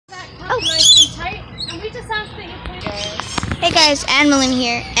Hey guys, Annalyn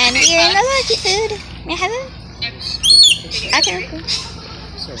here, and we're in the Lorikeet food. May I have it? Okay.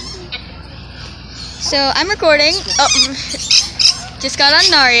 So I'm recording. Oh, just got on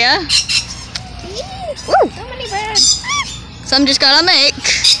Naria. Woo! So many birds. Some just got on Make.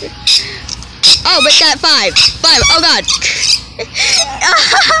 Oh, but got five. Oh God.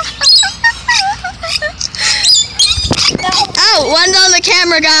 Oh, one's on the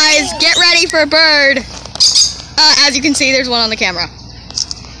camera, guys. Get ready for a bird. As you can see, there's one on the camera. Oh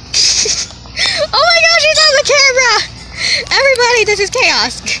my gosh, he's on the camera! Everybody, this is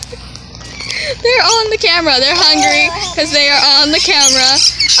chaos. They're on the camera. They're hungry because they are on the camera.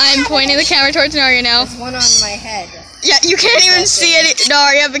 I'm pointing the camera towards Naria now. There's one on my head. Yeah, you can't even see it,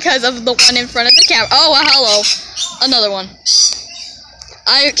 Naria, because of the one in front of the camera. Oh, well, hello. Another one.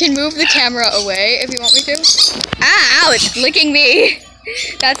 I can move the camera away if you want me to. Ah, ow, it's licking me.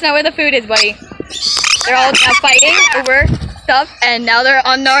 That's not where the food is, buddy. They're all now fighting over stuff, and now they're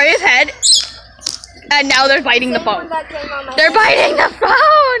on Naria's head, and now they're biting the phone. They're biting the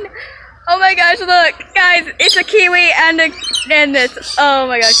phone! Oh my gosh, look, guys, it's a kiwi and this. Oh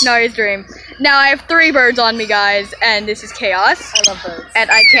my gosh, Naria's dream. Now I have 3 birds on me, guys, and this is chaos. I love birds.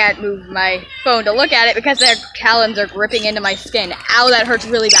 And I can't move my phone to look at it because their talons are gripping into my skin. Ow, that hurts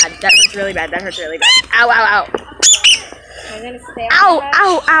really bad. That hurts really bad. That hurts really bad. Ow, ow, ow. I'm gonna stay Ow,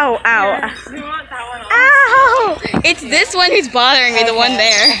 ow, ow, ow. Ow! It's this one who's bothering me, the one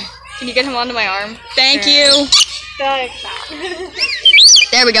there. Can you get him onto my arm? Thank you.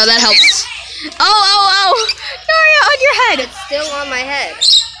 There we go, that helps. Oh! Naria, on your head! It's still on my head.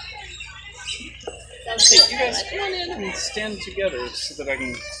 Hey, you guys come on in and stand together so that I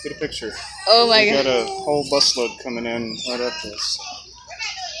can get a picture. Oh my god. We got a whole busload coming in right after this.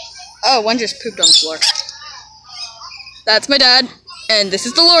 Oh, one just pooped on the floor. That's my dad, and this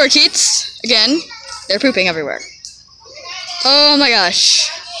is the Lorikeets. Again, they're pooping everywhere. Oh my gosh.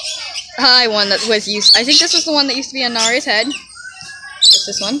 Hi, one that was used. I think this was the one that used to be on Naria's head. It's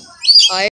this one. Hi.